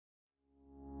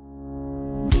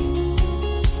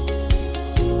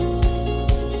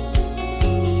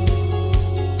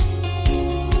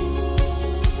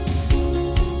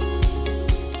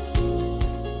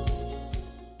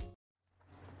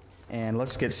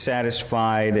Let's get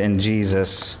satisfied in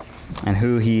Jesus and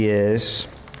who He is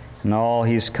and all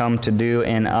He's come to do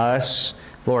in us.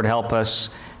 Lord, help us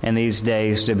in these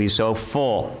days to be so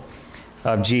full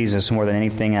of Jesus more than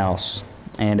anything else.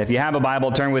 And if you have a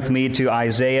Bible, turn with me to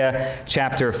Isaiah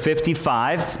chapter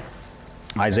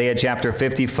 55. Isaiah chapter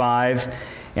 55.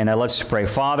 And let's pray.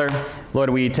 Father, Lord,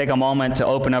 we take a moment to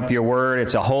open up your word.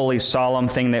 It's a holy, solemn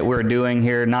thing that we're doing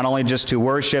here, not only just to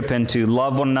worship and to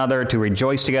love one another, to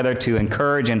rejoice together, to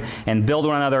encourage and build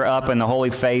one another up in the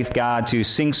holy faith, God, to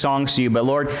sing songs to you. But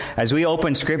Lord, as we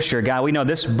open Scripture, God, we know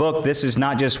this book, this is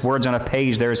not just words on a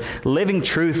page. There's living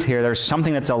truth here. There's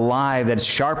something that's alive, that's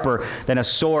sharper than a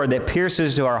sword, that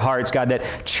pierces to our hearts, God,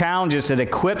 that challenges, that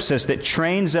equips us, that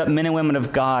trains up men and women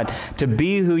of God to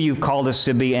be who you've called us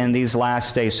to be in these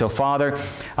last days. So, Father,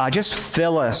 just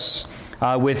fill us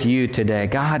with you today.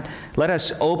 God, let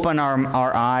us open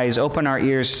our eyes, open our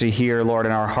ears to hear, Lord,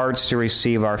 and our hearts to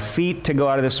receive, our feet to go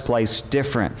out of this place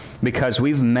different because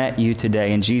we've met you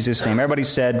today. In Jesus' name. Everybody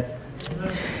said,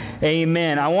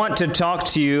 Amen. I want to talk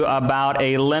to you about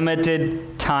a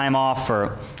limited time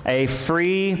offer, a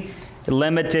free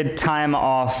limited time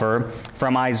offer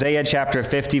from Isaiah chapter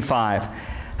 55.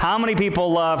 How many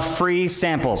people love free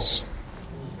samples?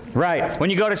 Right. When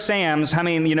you go to Sam's,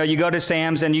 you go to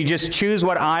Sam's and you just choose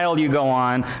what aisle you go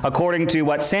on according to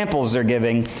what samples they're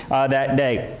giving that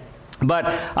day. But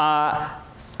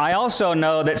I also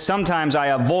know that sometimes I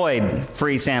avoid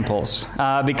free samples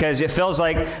because it feels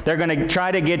like they're going to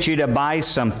try to get you to buy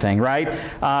something, right?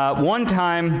 One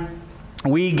time,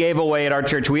 we gave away at our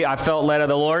church, I felt led of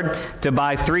the Lord to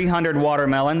buy 300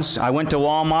 watermelons. I went to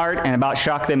Walmart and about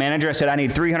shocked the manager. I said, I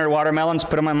need 300 watermelons,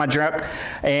 put them in my truck.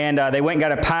 And they went and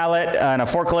got a pallet and a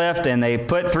forklift, and they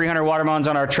put 300 watermelons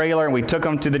on our trailer, and we took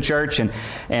them to the church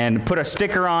and put a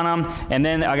sticker on them. And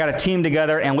then I got a team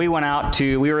together, and we went out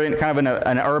we were in kind of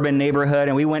an urban neighborhood,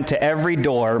 and we went to every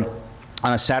door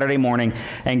on a Saturday morning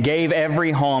and gave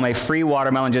every home a free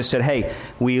watermelon. Just said, hey,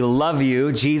 we love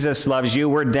you. Jesus loves you.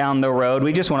 We're down the road.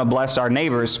 We just want to bless our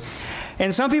neighbors.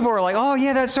 And some people were like, oh,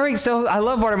 yeah, that's right. So I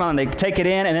love watermelon. They take it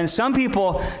in. And then some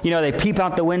people, they peep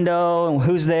out the window and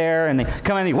who's there. And they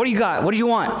come in. What do you got? What do you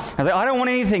want? I was like, I don't want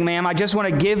anything, ma'am. I just want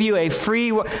to give you a free.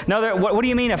 No, what do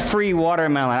you mean a free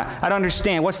watermelon? I don't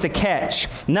understand. What's the catch?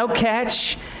 No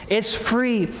catch. It's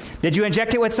free. Did you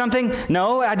inject it with something?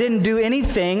 No, I didn't do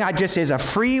anything. Is a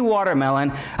free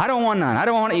watermelon. I don't want none. I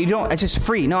don't want it. It's just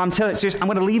free. No, I'm telling you, I'm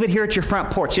going to leave it here at your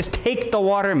front porch. Just take the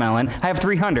watermelon. I have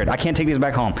 300. I can't take these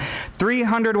back home.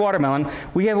 300 watermelon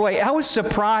we gave away. I was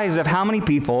surprised of how many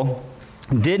people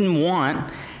didn't want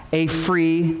a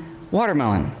free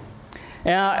watermelon.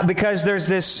 Because there's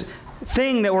this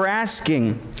thing that we're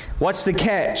asking, what's the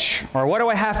catch? Or what do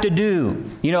I have to do?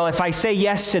 If I say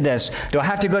yes to this, do I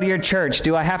have to go to your church?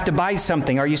 Do I have to buy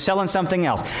something? Are you selling something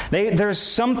else? There's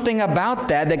something about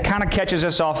that kind of catches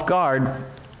us off guard.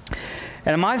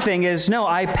 And my thing is, no,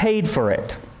 I paid for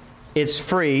it. It's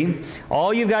free.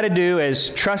 All you've got to do is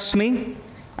trust me.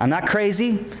 I'm not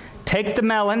crazy. Take the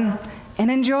melon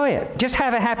and enjoy it. Just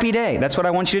have a happy day. That's what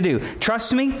I want you to do.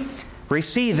 Trust me,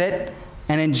 receive it,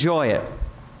 and enjoy it.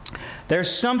 There's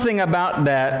something about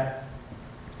that,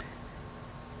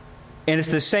 and it's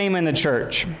the same in the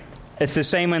church. It's the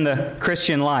same in the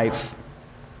Christian life.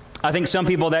 I think some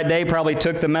people that day probably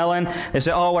took the melon. They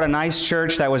said, oh, what a nice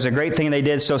church. That was a great thing they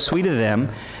did. So sweet of them.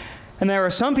 And there were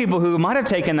some people who might have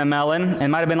taken the melon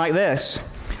and might have been like this.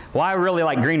 Well, I really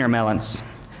like greener melons.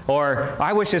 Or,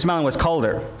 I wish this melon was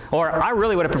colder. Or, I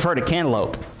really would have preferred a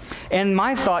cantaloupe. And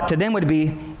my thought to them would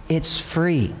be, it's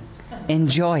free.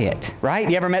 Enjoy it, right?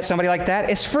 You ever met somebody like that?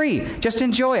 It's free. Just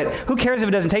enjoy it. Who cares if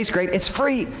it doesn't taste great? It's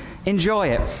free. Enjoy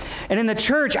it. And in the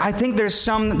church, I think there's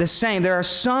the same. There are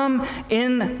some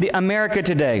in America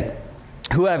today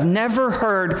who have never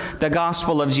heard the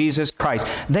gospel of Jesus Christ.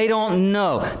 They don't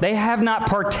know. They have not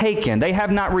partaken. They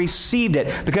have not received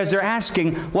it because they're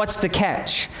asking, what's the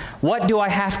catch? What do I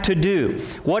have to do?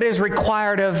 What is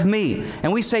required of me?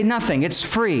 And we say nothing. It's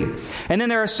free. And then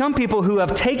there are some people who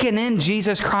have taken in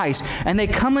Jesus Christ and they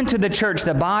come into the church,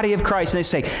 the body of Christ, and they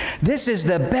say, this is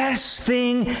the best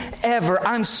thing ever.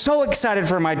 I'm so excited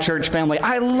for my church family.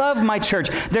 I love my church.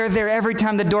 They're there every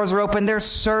time the doors are open. They're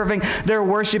serving. They're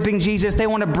worshiping Jesus. They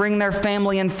want to bring their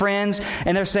family and friends,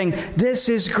 and they're saying, this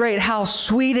is great. How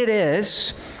sweet it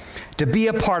is to be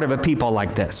a part of a people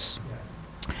like this.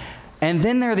 And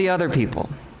then there are the other people.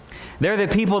 They're the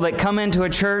people that come into a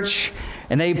church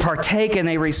And they partake and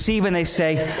they receive and they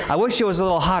say, I wish it was a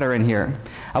little hotter in here.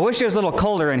 I wish it was a little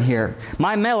colder in here.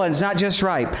 My melon's not just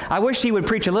ripe. I wish he would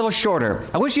preach a little shorter.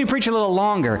 I wish he'd preach a little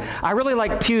longer. I really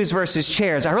like pews versus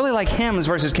chairs. I really like hymns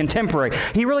versus contemporary.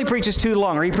 He really preaches too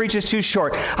long or he preaches too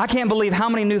short. I can't believe how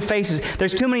many new faces.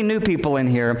 There's too many new people in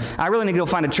here. I really need to go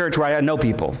find a church where I know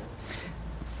people.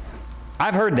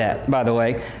 I've heard that, by the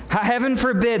way. Heaven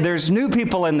forbid there's new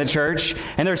people in the church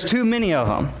and there's too many of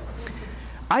them.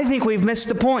 I think we've missed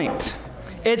the point.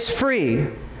 It's free.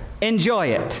 Enjoy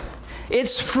it.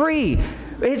 It's free.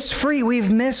 It's free.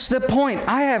 We've missed the point.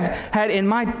 I have had, in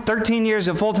my 13 years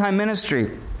of full-time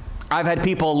ministry, I've had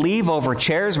people leave over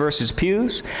chairs versus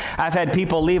pews. I've had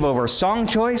people leave over song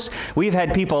choice. We've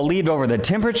had people leave over the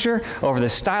temperature, over the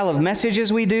style of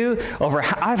messages we do.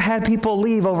 I've had people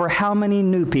leave over how many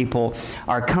new people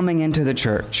are coming into the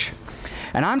church.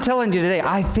 And I'm telling you today,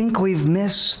 I think we've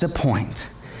missed the point.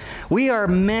 We are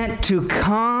meant to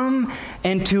come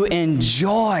and to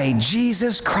enjoy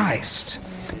Jesus Christ.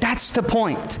 That's the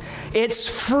point. It's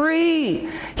free.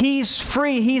 He's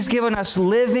free. He's given us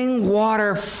living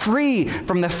water free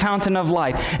from the fountain of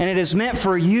life. And it is meant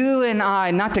for you and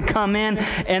I not to come in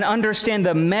and understand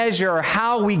the measure or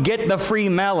how we get the free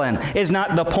melon is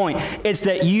not the point. It's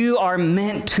that you are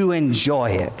meant to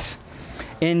enjoy it.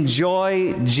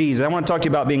 Enjoy Jesus. I want to talk to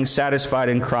you about being satisfied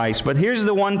in Christ. But here's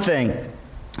the one thing.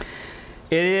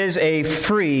 It is a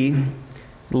free,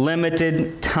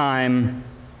 limited time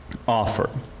offer.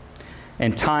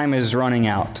 And time is running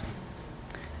out.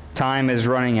 Time is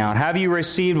running out. Have you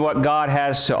received what God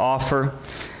has to offer?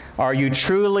 Are you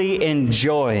truly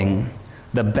enjoying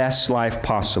the best life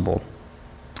possible?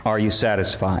 Are you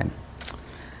satisfied? I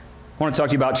want to talk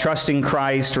to you about trusting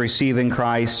Christ, receiving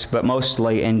Christ, but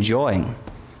mostly enjoying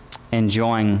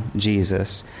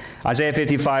Jesus. Isaiah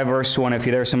 55, verse 1. If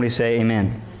you're there, somebody say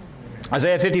amen.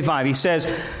 Isaiah 55, he says,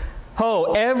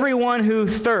 Ho, everyone who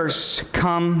thirsts,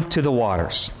 come to the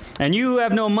waters. And you who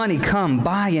have no money, come,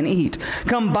 buy and eat.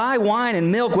 Come buy wine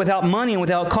and milk without money and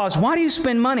without cost. Why do you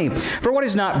spend money for what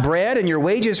is not bread, and your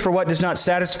wages for what does not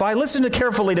satisfy? Listen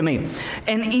carefully to me,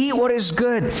 and eat what is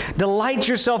good. Delight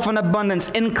yourself in abundance.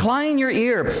 Incline your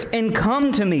ear and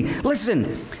come to me.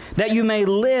 Listen, that you may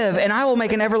live, and I will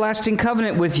make an everlasting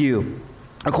covenant with you,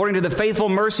 according to the faithful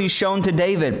mercy shown to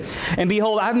David. And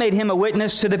behold, I've made him a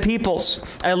witness to the peoples,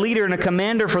 a leader and a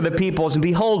commander for the peoples. And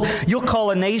behold, you'll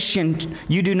call a nation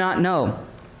you do not know,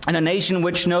 and a nation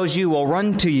which knows you will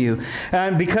run to you.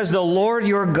 And because the Lord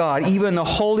your God, even the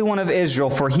Holy One of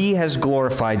Israel, for he has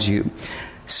glorified you.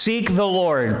 Seek the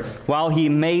Lord while he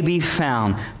may be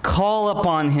found. Call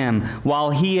upon him while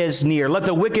he is near. Let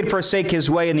the wicked forsake his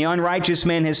way and the unrighteous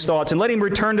man his thoughts, and let him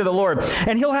return to the Lord.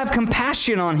 And he'll have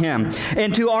compassion on him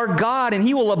and to our God, and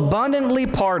he will abundantly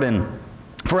pardon.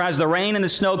 For as the rain and the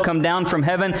snow come down from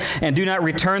heaven and do not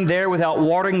return there without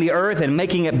watering the earth and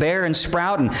making it bear and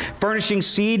sprout and furnishing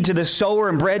seed to the sower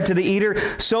and bread to the eater,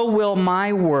 so will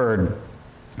my word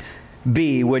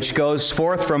be which goes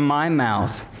forth from my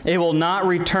mouth. It will not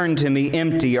return to me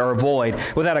empty or void,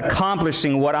 without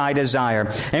accomplishing what I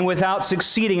desire, and without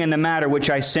succeeding in the matter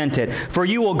which I sent it. For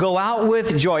you will go out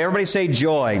with joy. Everybody say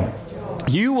joy.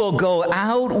 You will go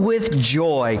out with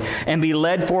joy and be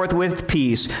led forth with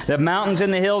peace. The mountains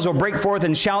and the hills will break forth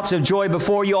in shouts of joy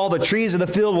before you. All the trees of the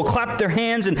field will clap their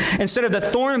hands. And instead of the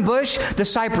thorn bush, the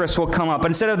cypress will come up.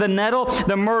 Instead of the nettle,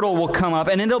 the myrtle will come up.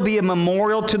 And it'll be a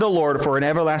memorial to the Lord for an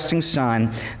everlasting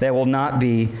sign that will not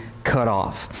be cut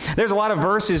off. There's a lot of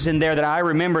verses in there that I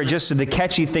remember, just the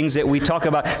catchy things that we talk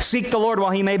about. Seek the Lord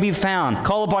while he may be found.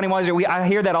 Call upon him while he's there. I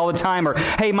hear that all the time. Or,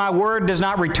 hey, my word does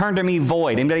not return to me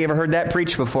void. Anybody ever heard that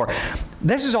preached before?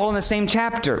 This is all in the same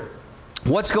chapter.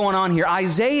 What's going on here?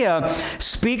 Isaiah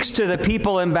speaks to the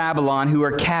people in Babylon who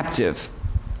are captive,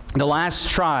 the last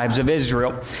tribes of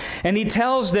Israel. And he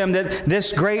tells them that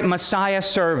this great Messiah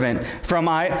servant from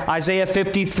Isaiah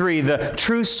 53, the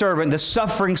true servant, the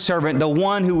suffering servant, the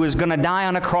one who was going to die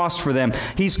on a cross for them,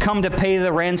 he's come to pay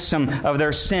the ransom of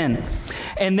their sin.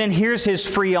 And then here's his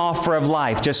free offer of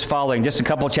life, just following, just a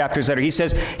couple chapters later. He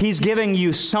says, he's giving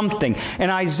you something.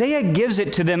 And Isaiah gives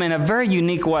it to them in a very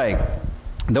unique way.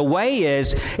 The way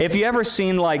is, if you ever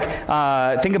seen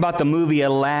think about the movie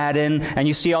Aladdin, and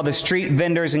you see all the street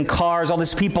vendors and cars, all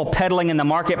these people peddling in the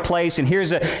marketplace, and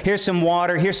here's some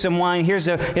water, here's some wine, here's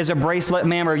a bracelet,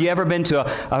 ma'am. Or have you ever been to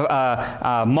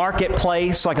a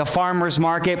marketplace, like a farmer's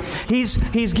market?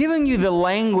 He's giving you the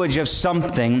language of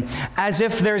something as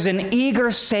if there's an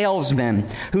eager salesman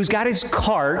who's got his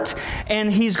cart, and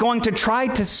he's going to try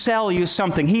to sell you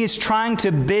something. He is trying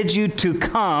to bid you to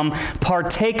come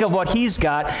partake of what he's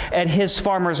got at his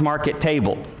farmer's market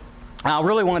table. I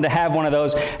really wanted to have one of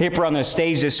those up on the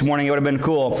stage this morning. It would have been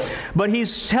cool. But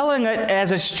he's telling it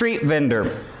as a street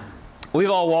vendor. We've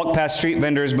all walked past street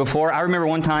vendors before. I remember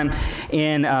one time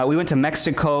we went to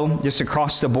Mexico, just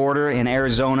across the border in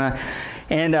Arizona.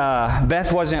 And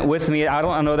Beth wasn't with me. I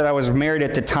don't know that I was married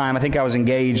at the time. I think I was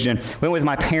engaged. And went with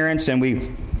my parents, and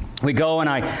we go, and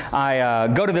I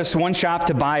go to this one shop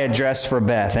to buy a dress for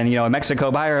Beth. And, in Mexico,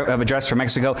 buy her a dress for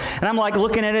Mexico. And I'm like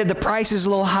looking at it. The price is a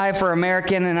little high for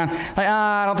American. And I'm like,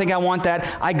 I don't think I want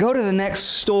that. I go to the next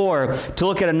store to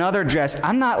look at another dress.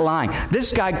 I'm not lying.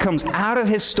 This guy comes out of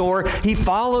his store. He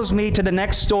follows me to the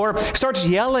next store, starts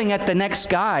yelling at the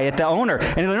next guy, at the owner.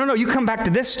 And he's like, no, you come back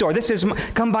to this store.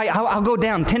 Come by. I'll go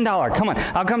down $10. Come on.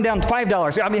 I'll come down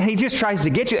 $5. I mean, he just tries to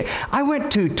get you. I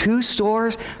went to 2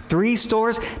 stores, 3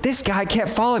 stores. This guy kept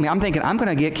following me. I'm thinking, I'm going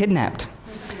to get kidnapped.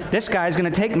 This guy's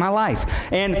going to take my life.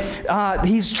 And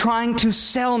he's trying to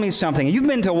sell me something. You've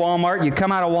been to Walmart. You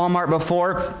come out of Walmart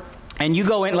before, and you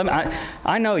go in.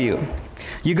 I know you.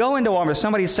 You go into Walmart.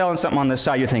 Somebody's selling something on this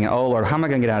side. You're thinking, oh, Lord, how am I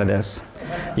going to get out of this?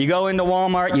 You go into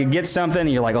Walmart. You get something. And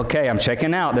you're like, okay, I'm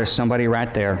checking out. There's somebody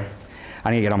right there. I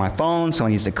need to get on my phone.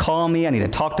 Someone needs to call me. I need to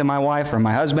talk to my wife or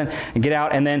my husband and get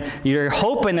out. And then you're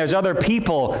hoping there's other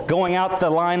people going out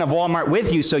the line of Walmart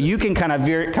with you so you can kind of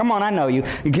veer. Come on, I know you.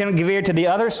 You can veer to the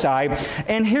other side.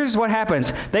 And here's what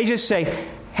happens. They just say,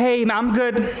 hey, I'm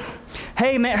good.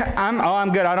 Hey, man,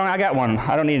 I'm good. I got one.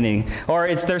 I don't need any.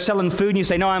 Or they're selling food and you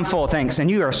say, no, I'm full, thanks.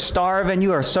 And you are starving.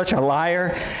 You are such a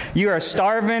liar. You are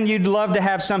starving. You'd love to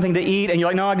have something to eat. And you're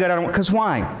like, no, I'm good. I don't. Because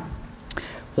why?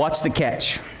 What's the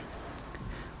catch?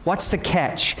 What's the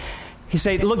catch? He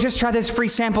said, look, just try this free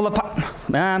sample of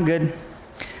Nah, I'm good.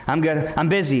 I'm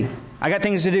busy. I got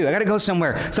things to do. I got to go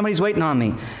somewhere. Somebody's waiting on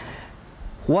me.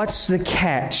 What's the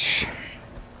catch?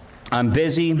 I'm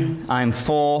busy. I'm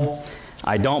full.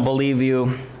 I don't believe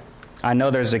you. I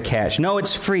know there's a catch. No,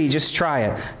 it's free. Just try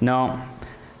it. No.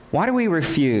 Why do we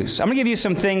refuse? I'm going to give you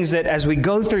some things that as we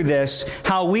go through this,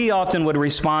 how we often would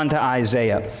respond to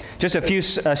Isaiah. Just a few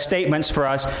statements for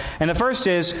us. And the first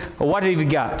is, well, what have you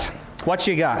got? What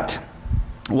you got?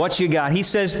 What you got? He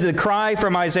says, the cry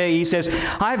from Isaiah, he says,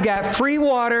 I've got free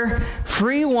water,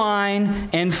 free wine,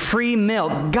 and free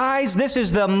milk. Guys, this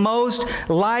is the most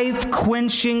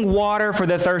life-quenching water for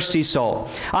the thirsty soul.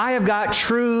 I have got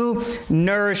true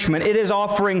nourishment. It is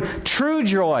offering true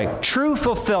joy, true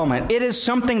fulfillment. It is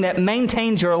something that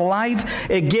maintains your life.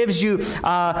 It gives you,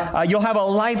 you'll have a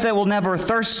life that will never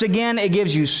thirst again. It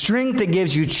gives you strength. It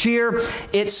gives you cheer.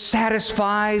 It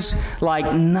satisfies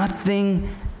like nothing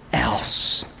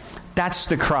else. That's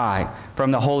the cry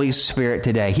from the Holy Spirit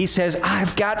today. He says,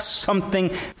 I've got something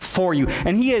for you.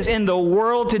 And He is in the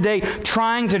world today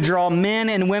trying to draw men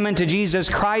and women to Jesus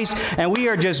Christ. And we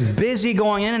are just busy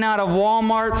going in and out of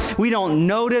Walmart. We don't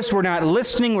notice. We're not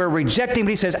listening. We're rejecting.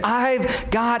 But He says,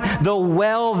 I've got the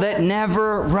well that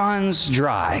never runs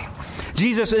dry.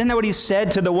 Jesus, isn't that what He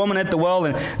said to the woman at the well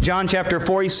in John chapter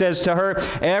 4? He says to her,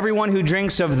 everyone who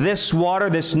drinks of this water,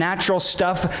 this natural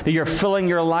stuff that you're filling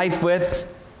your life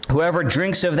with, whoever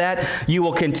drinks of that, you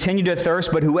will continue to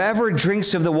thirst. But whoever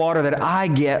drinks of the water that I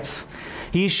give,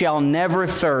 he shall never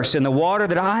thirst. And the water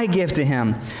that I give to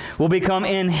him will become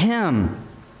in him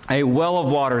a well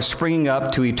of water springing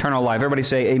up to eternal life. Everybody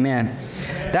say amen.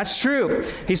 That's true.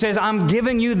 He says, I'm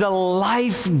giving you the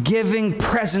life-giving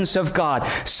presence of God.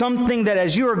 Something that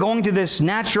as you are going through this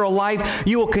natural life,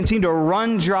 you will continue to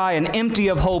run dry and empty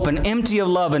of hope and empty of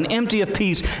love and empty of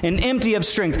peace and empty of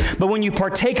strength. But when you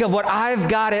partake of what I've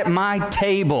got at my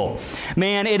table,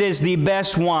 man, it is the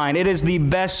best wine. It is the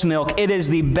best milk. It is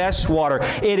the best water.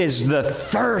 It is the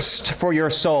thirst for your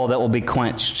soul that will be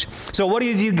quenched. So what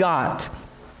have you got?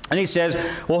 And he says,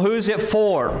 well, who's it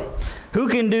for? Who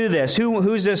can do this?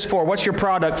 Who's this for? What's your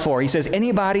product for? He says,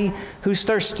 anybody who's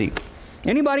thirsty.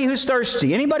 Anybody who's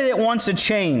thirsty. Anybody that wants to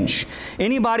change.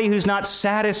 Anybody who's not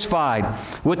satisfied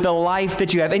with the life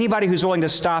that you have. Anybody who's willing to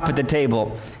stop at the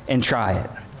table and try it.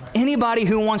 Anybody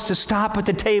who wants to stop at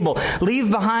the table,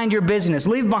 leave behind your business,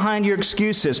 leave behind your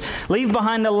excuses, leave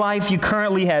behind the life you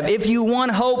currently have. If you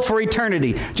want hope for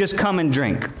eternity, just come and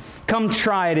drink. Come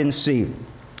try it and see.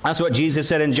 That's what Jesus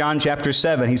said in John chapter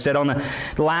 7. He said on the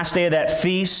last day of that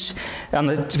feast, on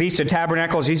the Feast of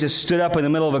Tabernacles, Jesus stood up in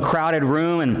the middle of a crowded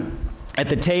room, and at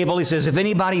the table he says, if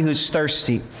anybody who's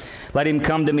thirsty, let him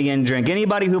come to me and drink.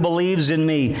 Anybody who believes in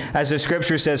me, as the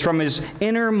scripture says, from his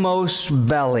innermost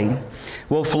belly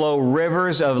will flow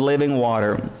rivers of living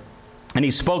water. And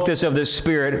he spoke this of the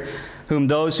Spirit, whom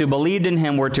those who believed in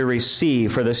him were to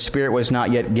receive, for the Spirit was not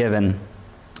yet given,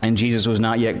 and Jesus was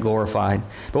not yet glorified.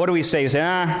 But what do we say? We say,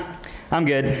 I'm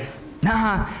good.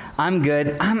 I'm I'm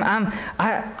good.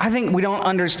 I think we don't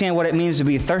understand what it means to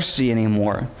be thirsty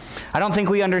anymore. I don't think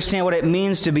we understand what it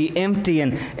means to be empty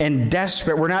and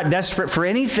desperate. We're not desperate for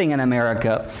anything in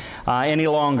America any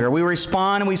longer. We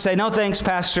respond and we say, no thanks,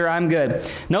 Pastor, I'm good.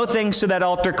 No thanks to that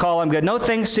altar call, I'm good. No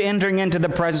thanks to entering into the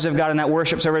presence of God in that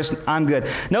worship service, I'm good.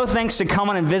 No thanks to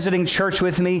coming and visiting church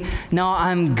with me, no,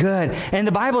 I'm good. And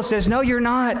the Bible says, no, you're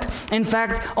not. In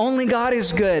fact, only God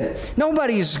is good.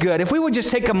 Nobody's good. If we would just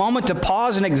take a moment to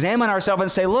pause and examine ourselves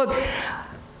and say, look,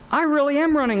 I really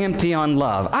am running empty on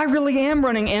love. I really am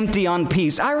running empty on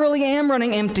peace. I really am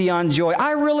running empty on joy.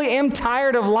 I really am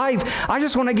tired of life. I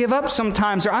just want to give up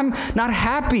sometimes, or I'm not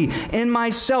happy in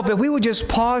myself. If we would just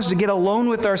pause to get alone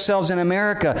with ourselves in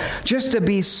America, just to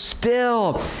be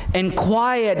still and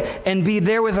quiet and be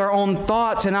there with our own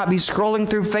thoughts and not be scrolling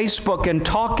through Facebook and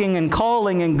talking and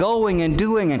calling and going and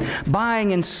doing and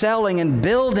buying and selling and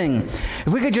building. If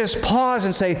we could just pause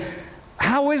and say,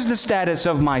 how is the status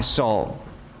of my soul?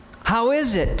 How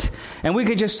is it? And we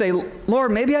could just say,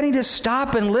 Lord, maybe I need to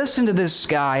stop and listen to this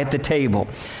guy at the table.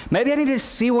 Maybe I need to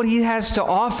see what he has to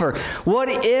offer. What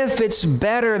if it's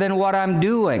better than what I'm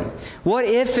doing? What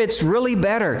if it's really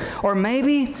better? Or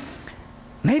maybe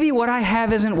what I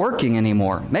have isn't working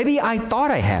anymore. Maybe I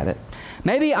thought I had it.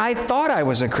 Maybe I thought I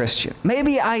was a Christian.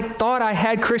 Maybe I thought I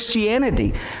had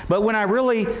Christianity. But when I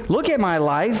really look at my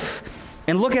life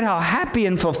and look at how happy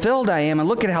and fulfilled I am and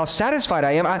look at how satisfied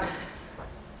I am,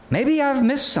 maybe I've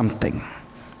missed something.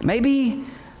 Maybe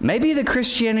the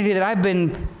Christianity that I've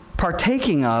been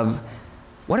partaking of,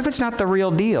 what if it's not the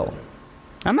real deal?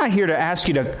 I'm not here to ask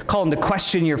you to call into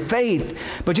question your faith,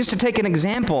 but just to take an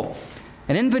example,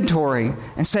 an inventory,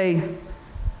 and say,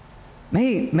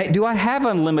 do I have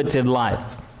unlimited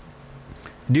life?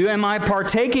 Am I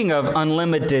partaking of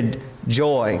unlimited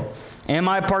joy? Am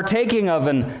I partaking of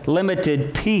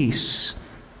unlimited peace?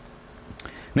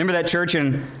 Remember that church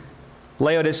in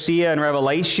Laodicea in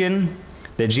Revelation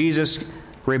that Jesus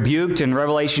rebuked in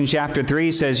Revelation chapter 3?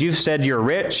 He says, you've said you're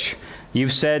rich,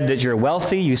 you've said that you're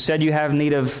wealthy, you said you have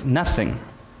need of nothing.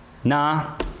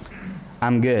 Nah,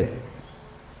 I'm good.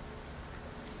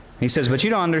 He says, but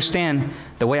you don't understand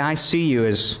the way I see you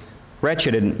is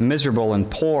wretched and miserable and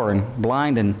poor and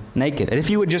blind and naked. And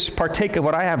if you would just partake of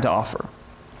what I have to offer.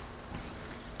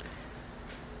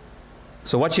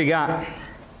 So what you got?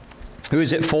 Who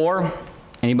is it for?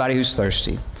 Anybody who's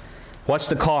thirsty. What's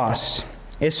the cost?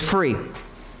 It's free.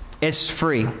 It's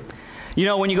free. You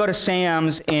know, when you go to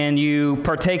Sam's and you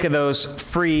partake of those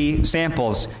free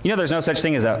samples, you know there's no such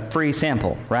thing as a free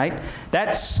sample, right?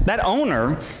 That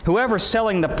owner, whoever's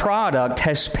selling the product,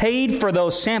 has paid for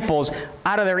those samples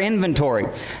out of their inventory.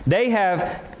 They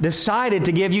have decided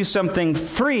to give you something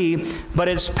free, but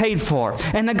it's paid for.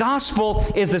 And the gospel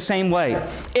is the same way.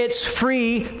 It's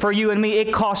free for you and me.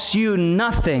 It costs you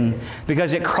nothing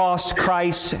because it cost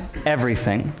Christ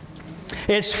everything.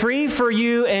 It's free for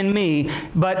you and me,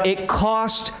 but it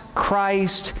cost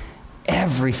Christ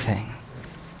everything.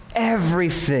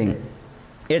 Everything.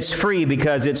 It's free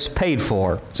because it's paid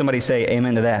for. Somebody say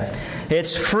amen to that.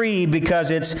 It's free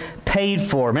because it's paid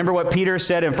for. Remember what Peter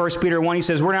said in 1 Peter 1? He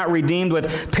says, we're not redeemed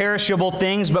with perishable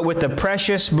things, but with the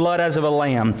precious blood as of a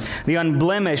lamb, the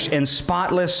unblemished and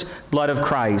spotless blood of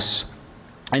Christ.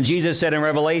 And Jesus said in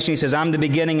Revelation, he says, I'm the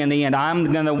beginning and the end. I'm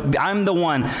the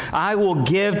one. I will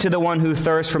give to the one who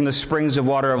thirsts from the springs of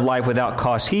water of life without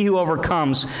cost. He who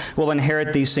overcomes will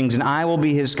inherit these things, and I will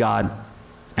be his God,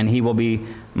 and he will be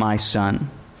my son.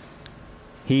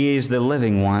 He is the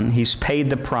living one. He's paid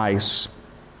the price.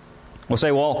 We'll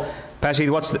say, well, Pastor,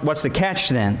 what's the catch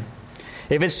then?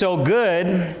 If it's so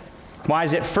good, why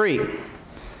is it free?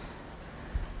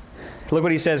 Look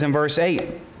what he says in verse 8.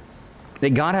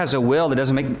 That God has a will that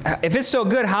doesn't make... If it's so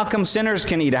good, how come sinners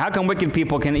can eat it? How come wicked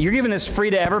people can eat it? You're giving this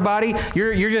free to everybody?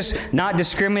 You're just not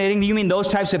discriminating? Do you mean those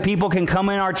types of people can come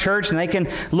in our church and they can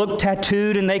look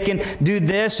tattooed and they can do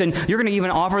this, and you're going to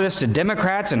even offer this to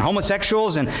Democrats and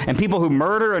homosexuals and people who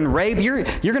murder and rape? You're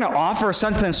going to offer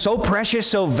something so precious,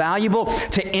 so valuable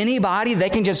to anybody?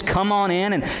 They can just come on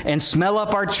in and smell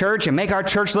up our church and make our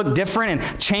church look different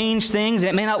and change things. And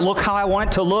it may not look how I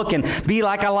want it to look and be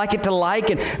like I like it to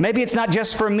like. And maybe it's not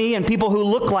just for me and people who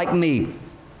look like me.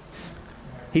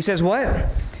 He says what?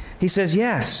 He says,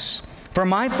 yes, for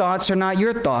my thoughts are not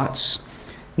your thoughts,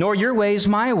 nor your ways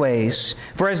my ways.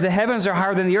 For as the heavens are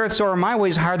higher than the earth, so are my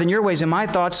ways higher than your ways, and my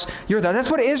thoughts your thoughts. That's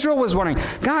what Israel was wondering.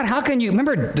 God, how can you...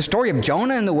 Remember the story of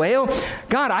Jonah and the whale?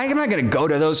 God, I'm not going to go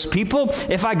to those people.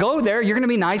 If I go there, you're going to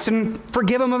be nice and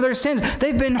forgive them of their sins.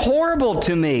 They've been horrible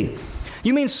to me.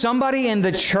 You mean somebody in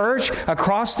the church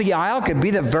across the aisle could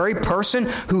be the very person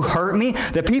who hurt me?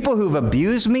 The people who've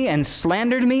abused me and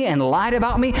slandered me and lied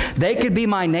about me, they could be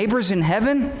my neighbors in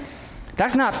heaven?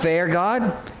 That's not fair,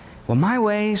 God. Well, my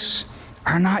ways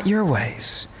are not your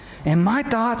ways, and my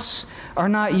thoughts are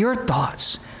not your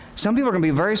thoughts. Some people are going to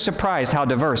be very surprised how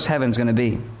diverse heaven's going to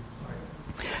be.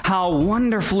 How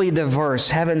wonderfully diverse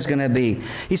heaven's going to be.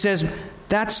 He says,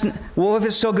 if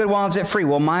it's so good, why is it free?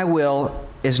 Well, my will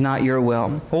is not your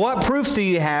will. Well, what proof do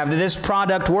you have that this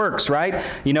product works, right?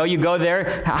 You know, you go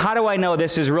there, how do I know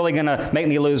this is really going to make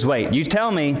me lose weight? You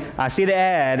tell me, I see the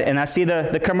ad and I see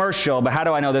the commercial, but how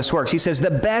do I know this works? He says,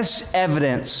 the best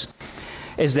evidence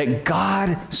is that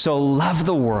God so loved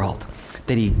the world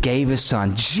that he gave his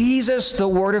Son. Jesus, the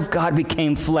Word of God,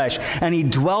 became flesh, and he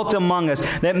dwelt among us.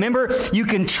 That, remember, you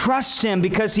can trust him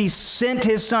because he sent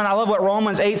his Son. I love what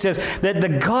Romans 8 says, that the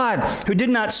God who did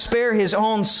not spare his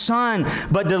own Son,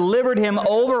 but delivered him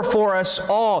over for us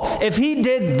all. If he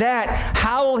did that,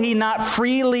 how will he not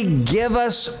freely give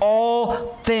us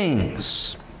all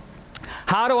things?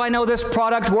 How do I know this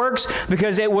product works?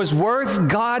 Because it was worth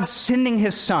God sending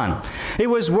his Son. It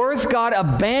was worth God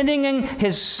abandoning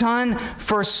his Son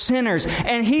for sinners.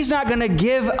 And he's not going to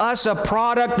give us a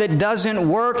product that doesn't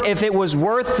work if it was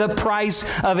worth the price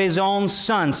of his own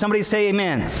Son. Somebody say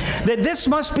amen. That this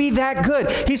must be that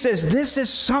good. He says this is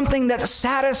something that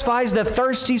satisfies the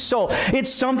thirsty soul.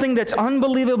 It's something that's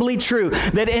unbelievably true.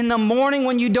 That in the morning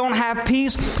when you don't have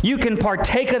peace, you can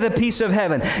partake of the peace of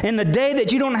heaven. In the day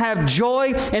that you don't have joy,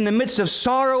 in the midst of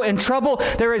sorrow and trouble,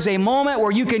 there is a moment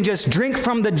where you can just drink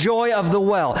from the joy of the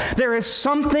well. There is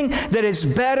something that is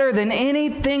better than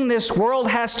anything this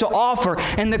world has to offer.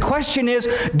 And the question is,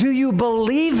 do you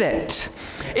believe it?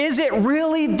 Is it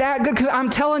really that good? Because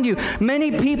I'm telling you,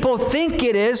 many people think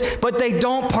it is, but they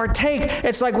don't partake.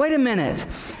 It's like, wait a minute.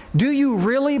 Do you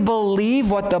really believe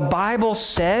what the Bible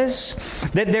says?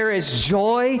 That there is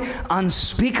joy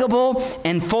unspeakable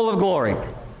and full of glory?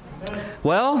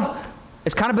 Well,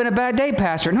 it's kind of been a bad day,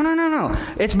 Pastor. No.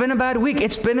 It's been a bad week.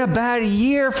 It's been a bad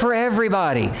year for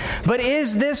everybody. But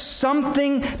is this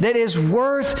something that is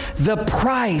worth the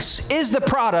price? Is the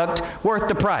product worth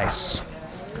the price?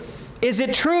 Is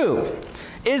it true?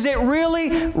 Is it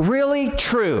really, really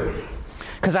true?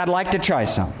 Because I'd like to try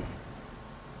some.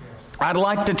 I'd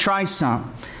like to try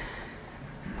some.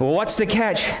 Well, what's the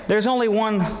catch? There's only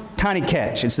one tiny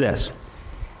catch. It's this.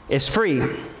 It's free,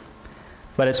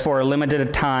 but it's for a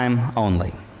limited time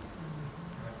only.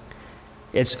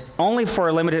 It's only for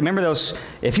a limited, remember those,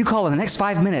 if you call in the next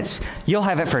 5 minutes, you'll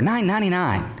have it for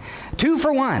 $9.99. 2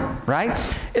 for 1,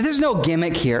 right? There's no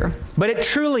gimmick here, but it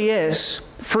truly is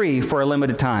free for a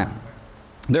limited time.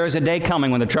 There is a day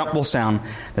coming when the trump will sound.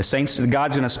 The saints,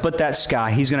 God's going to split that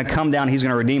sky. He's going to come down. He's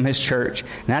going to redeem his church.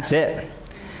 And that's it.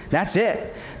 That's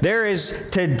it.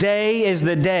 Today is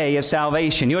the day of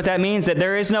salvation. You know what that means? That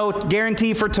there is no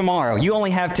guarantee for tomorrow. You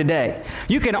only have today.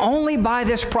 You can only buy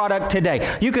this product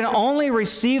today. You can only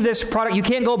receive this product. You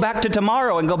can't go back to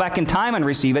tomorrow and go back in time and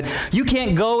receive it. You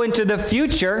can't go into the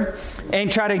future and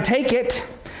try to take it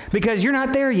because you're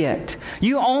not there yet.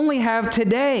 You only have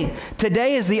today.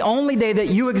 Today is the only day that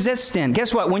you exist in.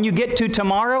 Guess what? When you get to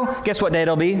tomorrow, guess what day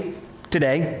it'll be?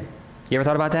 Today. You ever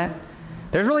thought about that?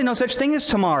 There's really no such thing as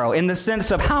tomorrow in the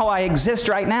sense of how I exist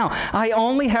right now. I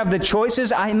only have the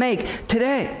choices I make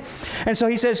today. And so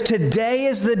he says, today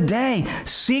is the day.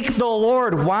 Seek the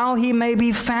Lord while he may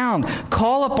be found.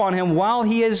 Call upon him while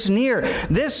he is near.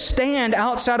 This stand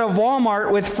outside of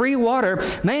Walmart with free water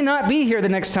may not be here the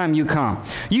next time you come.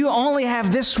 You only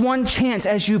have this one chance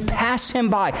as you pass him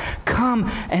by. Come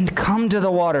to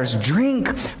the waters.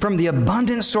 Drink from the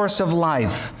abundant source of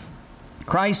life.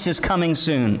 Christ is coming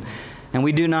soon. And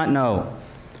we do not know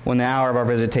when the hour of our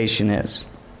visitation is.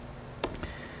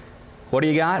 What do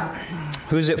you got?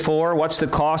 Who's it for? What's the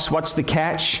cost? What's the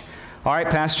catch? All right,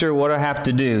 Pastor, what do I have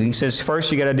to do? He says,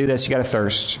 first you got to do this. You got to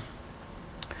thirst.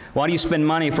 Why do you spend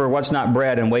money for what's not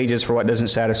bread and wages for what doesn't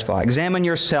satisfy? Examine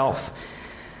yourself.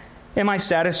 Am I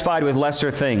satisfied with lesser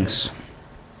things?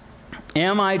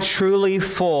 Am I truly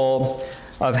full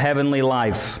of heavenly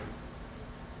life?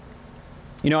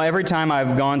 You know, every time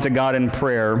I've gone to God in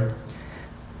prayer,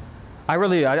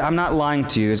 I'm not lying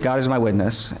to you, as God is my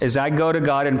witness. As I go to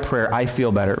God in prayer, I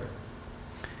feel better.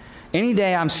 Any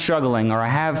day I'm struggling or I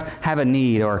have a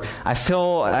need or I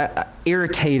feel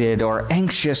irritated or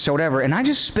anxious or whatever, and I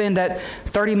just spend that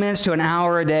 30 minutes to an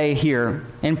hour a day here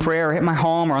in prayer at my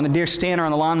home or on the deer stand or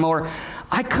on the lawnmower,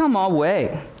 I come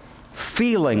away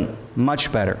feeling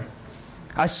much better.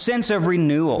 A sense of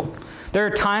renewal. There are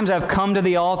times I've come to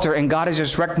the altar and God has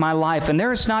just wrecked my life, and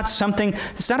there is not something,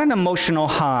 it's not an emotional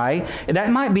high.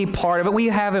 That might be part of it. We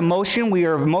have emotion, we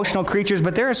are emotional creatures,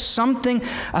 but there is something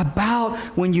about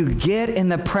when you get in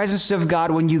the presence of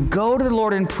God, when you go to the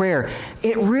Lord in prayer,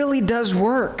 it really does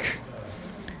work.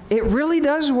 It really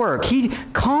does work. He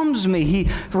calms me. He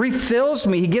refills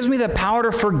me. He gives me the power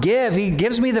to forgive. He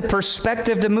gives me the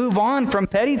perspective to move on from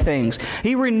petty things.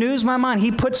 He renews my mind.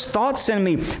 He puts thoughts in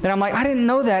me that I'm like, I didn't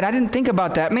know that. I didn't think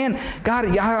about that. Man,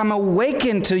 God, I'm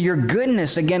awakened to your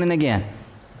goodness again and again.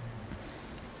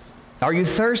 Are you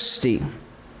thirsty?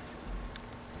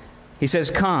 He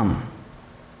says, come.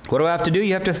 What do I have to do?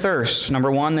 You have to thirst,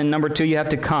 number one. Then number two, you have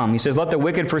to come. He says, let the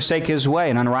wicked forsake his way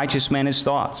and unrighteous man his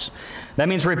thoughts. That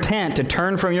means repent, to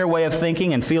turn from your way of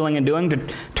thinking and feeling and doing,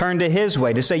 to turn to his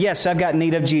way, to say, yes, I've got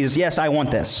need of Jesus. Yes, I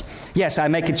want this. Yes, I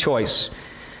make a choice.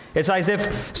 It's as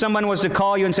if someone was to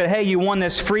call you and say, hey, you won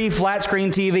this free flat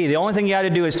screen TV. The only thing you had to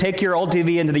do is take your old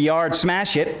TV into the yard,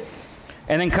 smash it,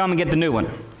 and then come and get the new one.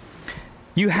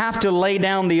 You have to lay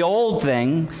down the old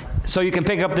thing so you can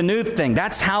pick up the new thing.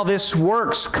 That's how this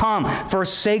works. Come,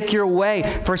 forsake your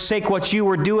way, forsake what you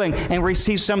were doing, and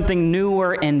receive something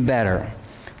newer and better.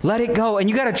 Let it go. And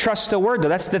you got to trust the Word, though.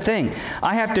 That's the thing.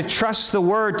 I have to trust the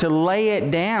Word to lay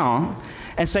it down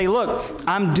and say, look,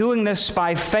 I'm doing this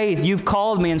by faith. You've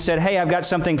called me and said, hey, I've got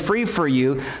something free for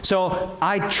you. So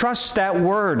I trust that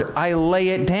Word. I lay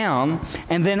it down,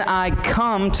 and then I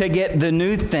come to get the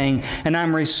new thing, and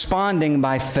I'm responding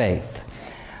by faith.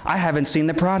 I haven't seen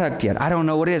the product yet. I don't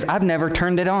know what it is. I've never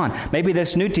turned it on. Maybe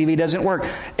this new TV doesn't work.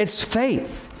 It's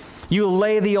faith. You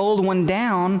lay the old one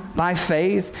down by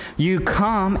faith. You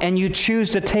come and you choose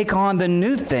to take on the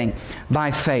new thing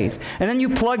by faith. And then you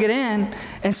plug it in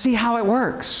and see how it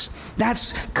works.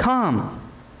 That's come.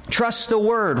 Trust the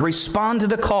Word. Respond to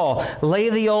the call. Lay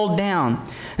the old down.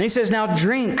 And he says, now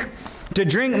drink. To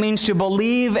drink means to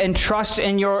believe and trust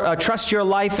in trust your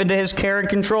life into His care and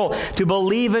control. To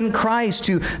believe in Christ,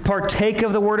 to partake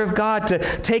of the Word of God, to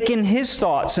take in His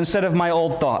thoughts instead of my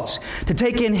old thoughts, to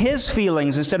take in His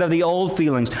feelings instead of the old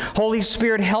feelings. Holy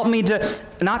Spirit, help me to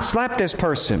not slap this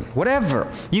person.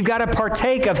 Whatever. You've got to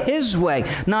partake of His way,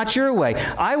 not your way.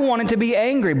 I wanted to be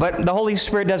angry, but the Holy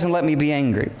Spirit doesn't let me be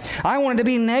angry. I wanted to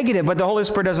be negative, but the Holy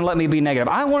Spirit doesn't let me be negative.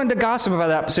 I wanted to gossip about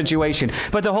that situation,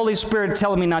 but the Holy Spirit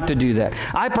telling me not to do that.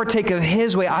 I partake of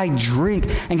His way. I drink.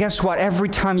 And guess what? Every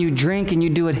time you drink and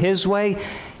you do it His way,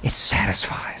 it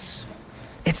satisfies.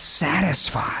 It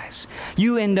satisfies.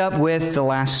 You end up with, the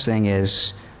last thing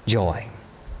is joy.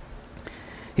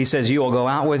 He says, you will go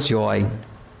out with joy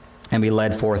and be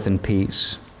led forth in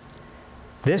peace.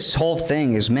 This whole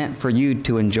thing is meant for you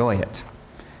to enjoy it.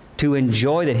 To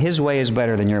enjoy that His way is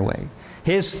better than your way.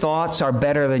 His thoughts are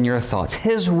better than your thoughts.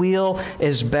 His will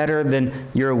is better than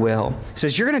your will. He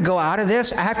says, you're going to go out of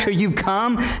this after you've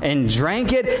come and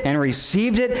drank it and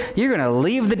received it. You're going to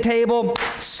leave the table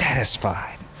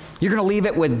satisfied. You're going to leave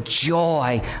it with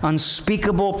joy,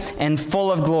 unspeakable and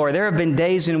full of glory. There have been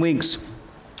days and weeks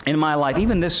in my life,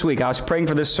 even this week, I was praying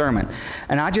for this sermon,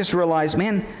 and I just realized,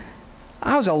 man,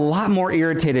 I was a lot more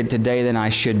irritated today than I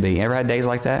should be. Ever had days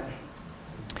like that?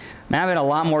 Man, I've been a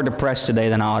lot more depressed today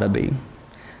than I ought to be.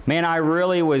 Man, I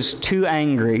really was too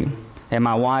angry at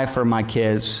my wife or my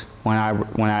kids when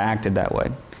I acted that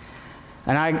way.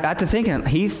 And I got to thinking,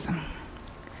 Heath,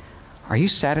 are you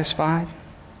satisfied?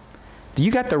 Do you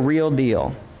got the real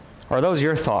deal? Or are those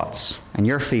your thoughts and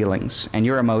your feelings and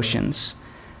your emotions?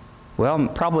 Well,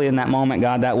 probably in that moment,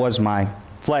 God, that was my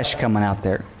flesh coming out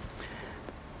there.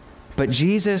 But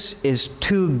Jesus is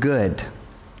too good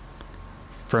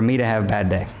for me to have a bad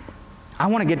day. I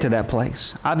want to get to that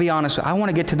place. I'll be honest, I want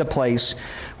to get to the place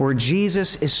where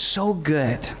Jesus is so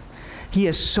good. He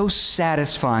is so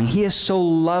satisfying. He is so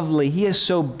lovely. He is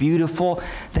so beautiful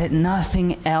that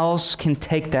nothing else can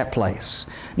take that place.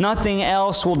 Nothing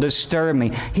else will disturb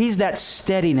me. He's that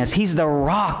steadiness. He's the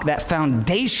rock, that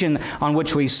foundation on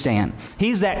which we stand.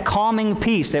 He's that calming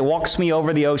peace that walks me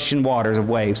over the ocean waters of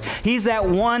waves. He's that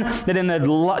one that in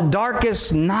the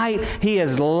darkest night, He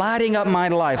is lighting up my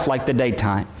life like the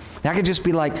daytime. I could just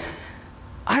be like,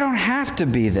 I don't have to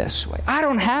be this way. I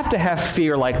don't have to have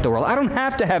fear like the world. I don't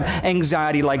have to have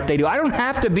anxiety like they do. I don't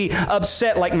have to be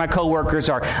upset like my coworkers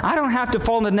are. I don't have to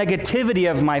fall in the negativity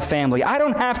of my family. I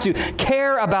don't have to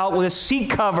care about the seat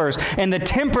covers and the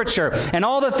temperature and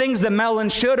all the things the melon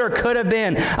should or could have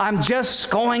been. I'm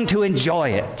just going to enjoy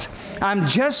it. I'm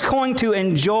just going to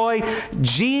enjoy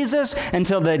Jesus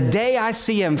until the day I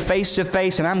see Him face to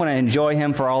face, and I'm going to enjoy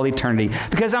Him for all eternity.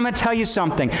 Because I'm going to tell you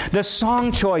something. The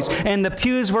song choice and the pew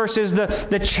pews versus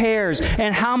the chairs,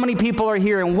 and how many people are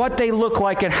here and what they look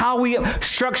like and how we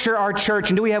structure our church.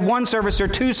 And do we have one service or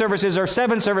two services or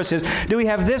 7 services? Do we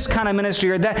have this kind of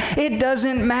ministry or that? It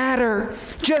doesn't matter.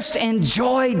 Just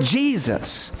enjoy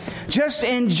Jesus. Just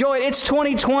enjoy it. It's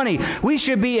 2020. We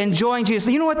should be enjoying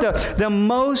Jesus. You know what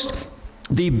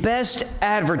the best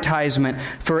advertisement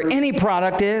for any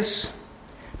product is?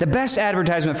 The best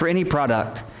advertisement for any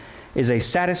product is a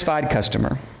satisfied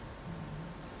customer.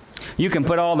 You can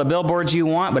put all the billboards you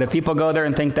want, but if people go there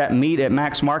and think that meat at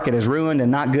Max Market is ruined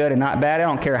and not good and not bad, I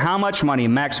don't care how much money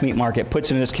Max Meat Market puts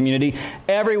into this community,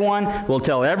 everyone will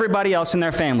tell everybody else in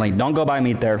their family, don't go buy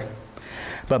meat there.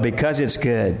 But because it's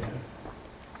good,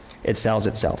 it sells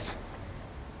itself.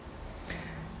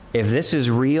 If this is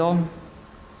real,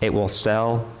 it will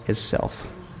sell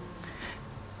itself.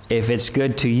 If it's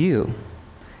good to you,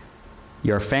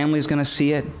 your family's going to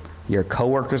see it. Your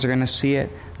coworkers are going to see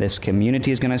it. This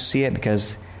community is going to see it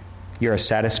because you're a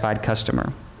satisfied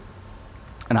customer.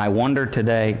 And I wonder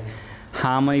today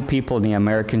how many people in the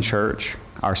American church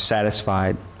are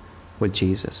satisfied with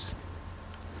Jesus.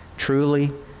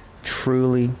 Truly,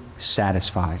 truly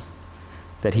satisfied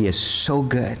that He is so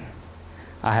good,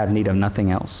 I have need of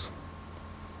nothing else.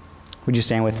 Would you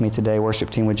stand with me today? Worship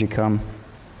team, would you come?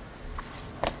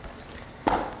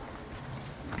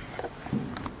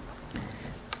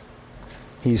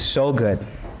 He's so good.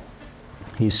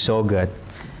 He's so good.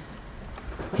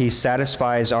 He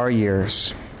satisfies our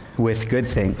years with good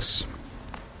things,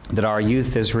 that our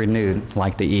youth is renewed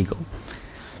like the eagle.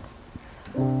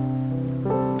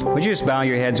 Would you just bow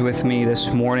your heads with me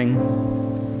this morning?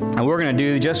 And we're going to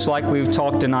do just like we've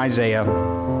talked in Isaiah,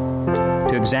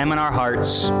 to examine our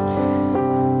hearts.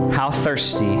 How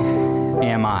thirsty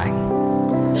am I?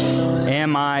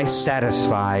 Am I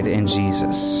satisfied in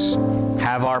Jesus?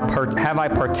 Have I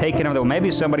partaken of it? Maybe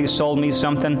somebody sold me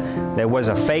something that was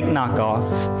a fake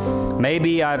knockoff.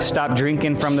 Maybe I've stopped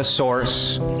drinking from the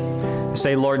source.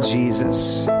 Say, Lord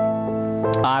Jesus,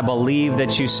 I believe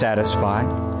that you satisfy.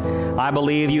 I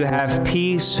believe you have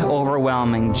peace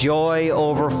overwhelming, joy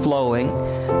overflowing.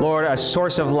 Lord, a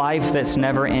source of life that's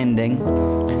never ending.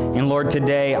 And Lord,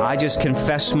 today I just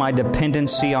confess my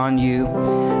dependency on you,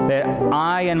 that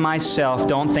I and myself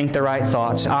don't think the right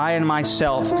thoughts. I and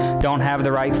myself don't have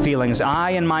the right feelings.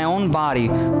 I in my own body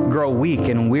grow weak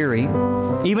and weary.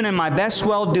 Even in my best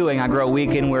well-doing, I grow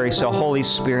weak and weary. So Holy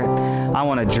Spirit, I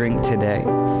want to drink today.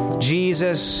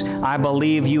 Jesus, I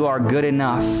believe you are good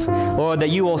enough. Lord, that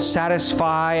you will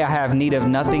satisfy. I have need of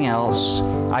nothing else.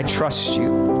 I trust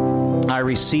you. I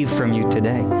receive from you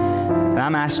today. And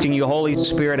I'm asking you, Holy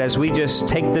Spirit, as we just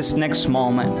take this next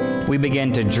moment, we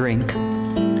begin to drink.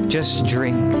 Just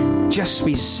drink. Just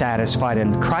be satisfied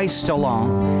in Christ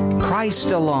alone.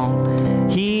 Christ alone.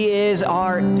 He is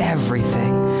our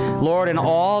everything. Lord, and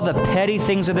all the petty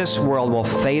things of this world will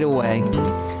fade away,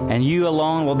 and you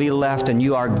alone will be left, and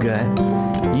you are good.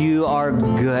 You are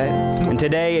good. And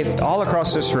today, if all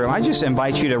across this room, I just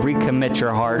invite you to recommit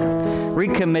your heart.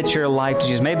 Recommit your life to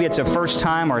Jesus. Maybe it's a first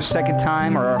time or a second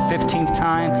time or our 15th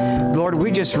time. Lord,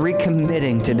 we're just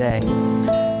recommitting today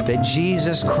that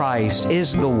Jesus Christ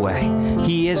is the way.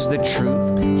 He is the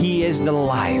truth. He is the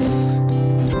life.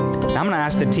 Now, I'm going to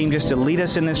ask the team just to lead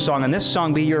us in this song, and this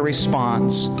song be your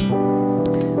response.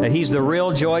 That He's the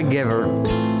real joy giver.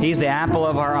 He's the apple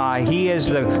of our eye. He is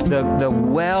the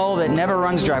well that never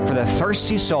runs dry. For the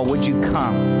thirsty soul, would you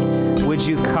come? Would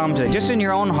you come today? Just in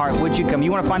your own heart, would you come?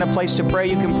 You want to find a place to pray,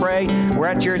 you can pray. We're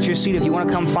at your seat. If you want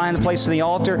to come find a place in the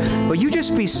altar, but you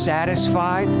just be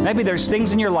satisfied. Maybe there's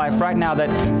things in your life right now that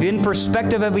in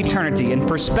perspective of eternity, in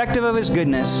perspective of His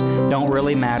goodness, don't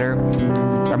really matter.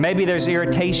 Or maybe there's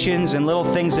irritations and little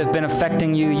things that have been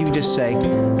affecting you. You just say,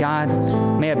 God,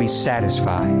 may I be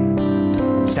satisfied.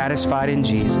 Satisfied in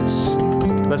Jesus.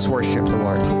 Let's worship the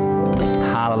Lord.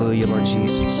 Hallelujah, Lord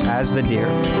Jesus. As the deer.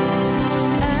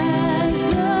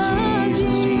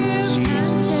 Jesus, Jesus,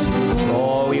 Jesus.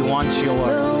 Oh, we want you,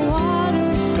 Lord.